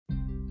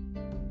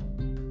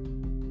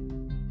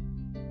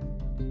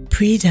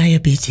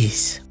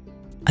Prediabetes,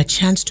 a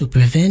chance to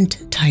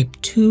prevent type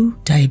 2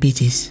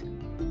 diabetes.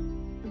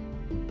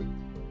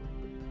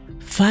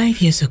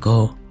 5 years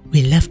ago,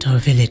 we left our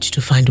village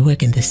to find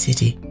work in the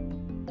city.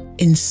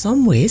 In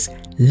some ways,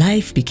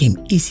 life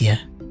became easier.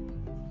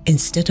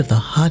 Instead of the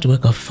hard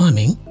work of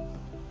farming,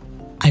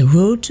 I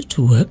rode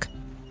to work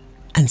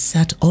and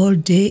sat all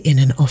day in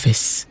an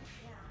office.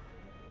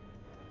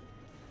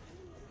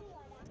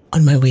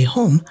 On my way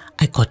home,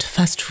 I got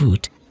fast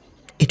food.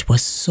 It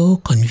was so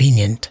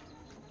convenient.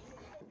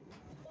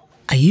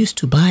 I used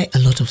to buy a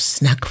lot of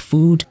snack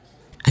food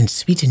and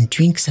sweetened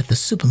drinks at the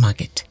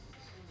supermarket.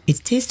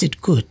 It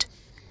tasted good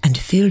and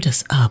filled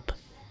us up.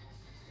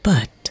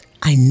 But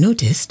I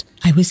noticed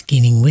I was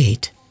gaining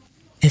weight,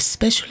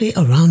 especially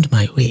around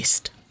my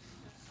waist.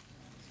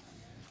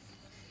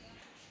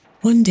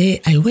 One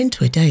day, I went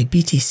to a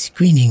diabetes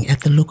screening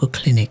at the local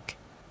clinic.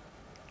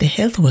 The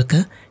health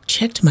worker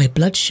checked my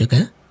blood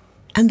sugar,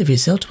 and the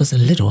result was a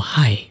little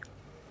high.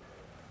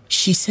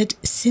 She said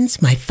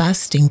since my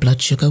fasting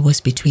blood sugar was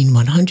between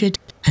 100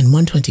 and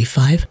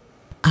 125,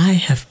 I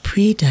have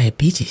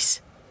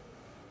prediabetes.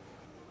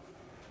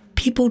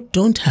 People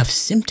don't have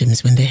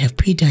symptoms when they have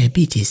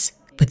prediabetes,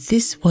 but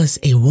this was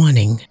a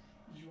warning.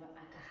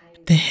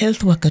 The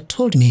health worker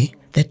told me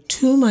that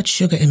too much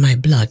sugar in my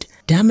blood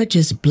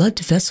damages blood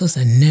vessels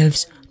and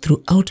nerves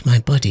throughout my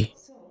body.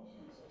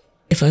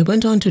 If I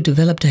went on to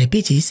develop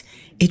diabetes,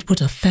 it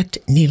would affect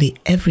nearly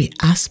every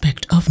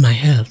aspect of my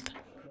health.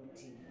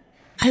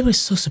 I was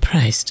so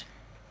surprised.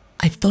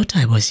 I thought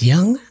I was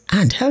young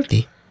and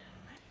healthy.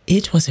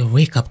 It was a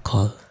wake-up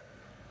call.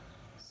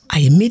 I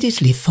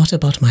immediately thought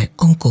about my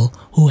uncle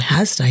who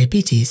has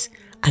diabetes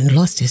and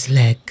lost his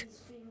leg.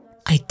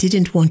 I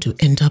didn't want to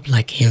end up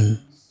like him.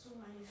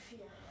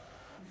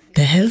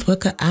 The health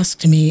worker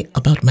asked me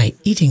about my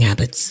eating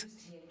habits.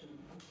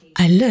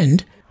 I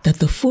learned that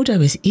the food I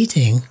was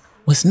eating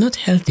was not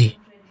healthy.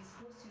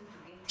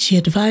 She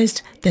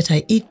advised that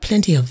I eat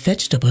plenty of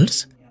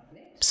vegetables,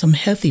 some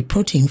healthy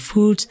protein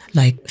foods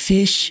like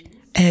fish,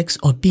 eggs,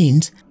 or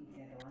beans,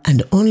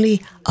 and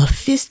only a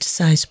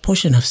fist-sized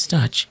portion of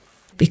starch,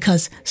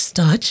 because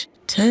starch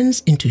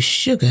turns into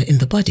sugar in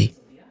the body.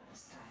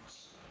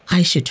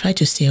 I should try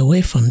to stay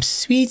away from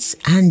sweets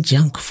and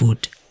junk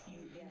food.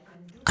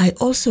 I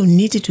also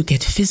needed to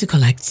get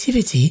physical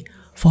activity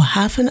for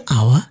half an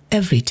hour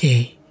every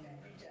day.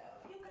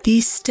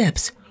 These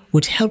steps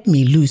would help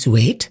me lose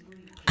weight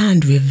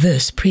and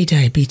reverse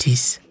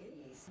prediabetes.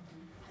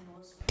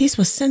 These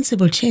were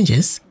sensible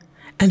changes,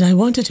 and I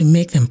wanted to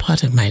make them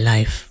part of my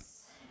life.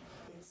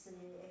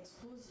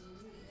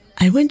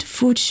 I went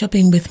food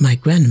shopping with my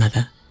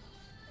grandmother.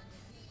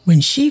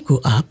 When she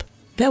grew up,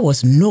 there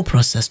was no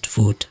processed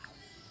food.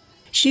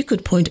 She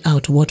could point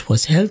out what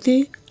was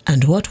healthy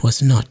and what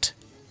was not.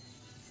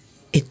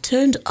 It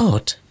turned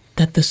out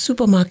that the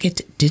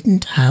supermarket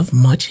didn't have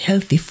much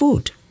healthy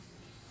food.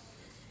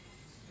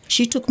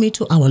 She took me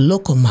to our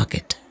local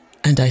market,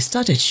 and I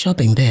started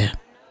shopping there.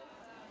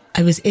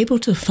 I was able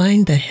to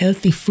find the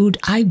healthy food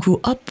I grew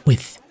up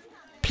with,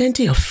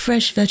 plenty of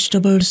fresh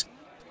vegetables,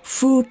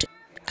 fruit,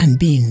 and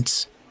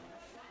beans.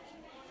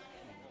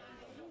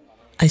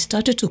 I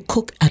started to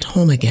cook at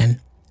home again,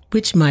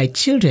 which my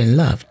children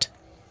loved.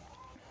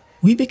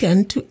 We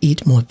began to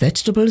eat more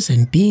vegetables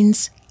and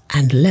beans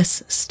and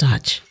less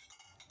starch.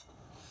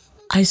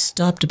 I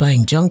stopped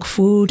buying junk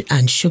food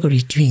and sugary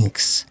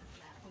drinks.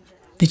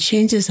 The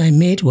changes I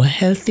made were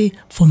healthy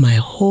for my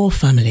whole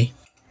family.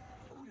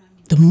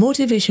 The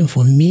motivation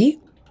for me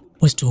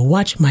was to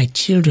watch my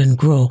children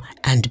grow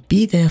and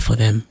be there for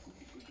them.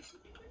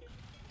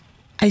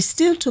 I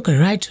still took a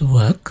ride to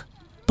work,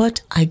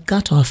 but I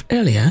got off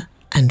earlier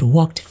and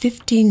walked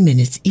 15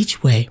 minutes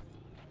each way.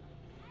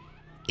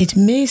 It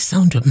may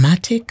sound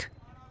dramatic,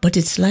 but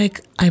it's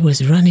like I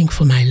was running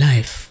for my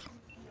life.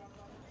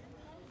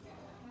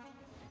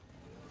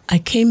 I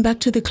came back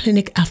to the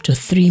clinic after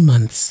 3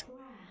 months.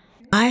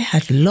 I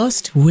had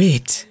lost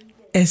weight,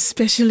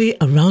 especially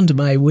around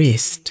my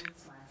waist.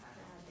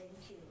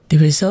 The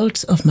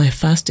results of my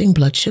fasting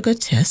blood sugar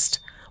test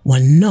were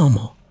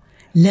normal,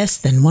 less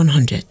than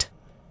 100.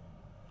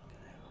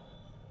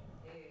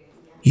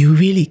 You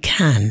really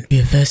can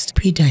reverse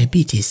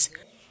prediabetes.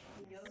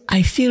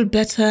 I feel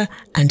better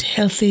and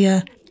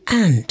healthier,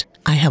 and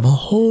I have a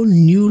whole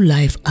new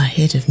life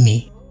ahead of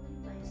me.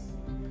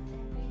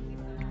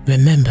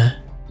 Remember,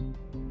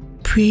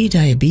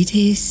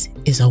 prediabetes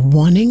is a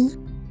warning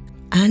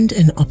and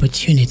an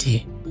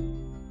opportunity.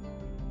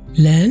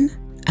 Learn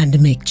and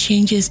make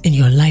changes in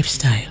your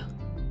lifestyle.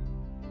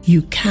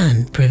 You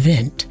can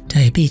prevent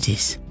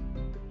diabetes.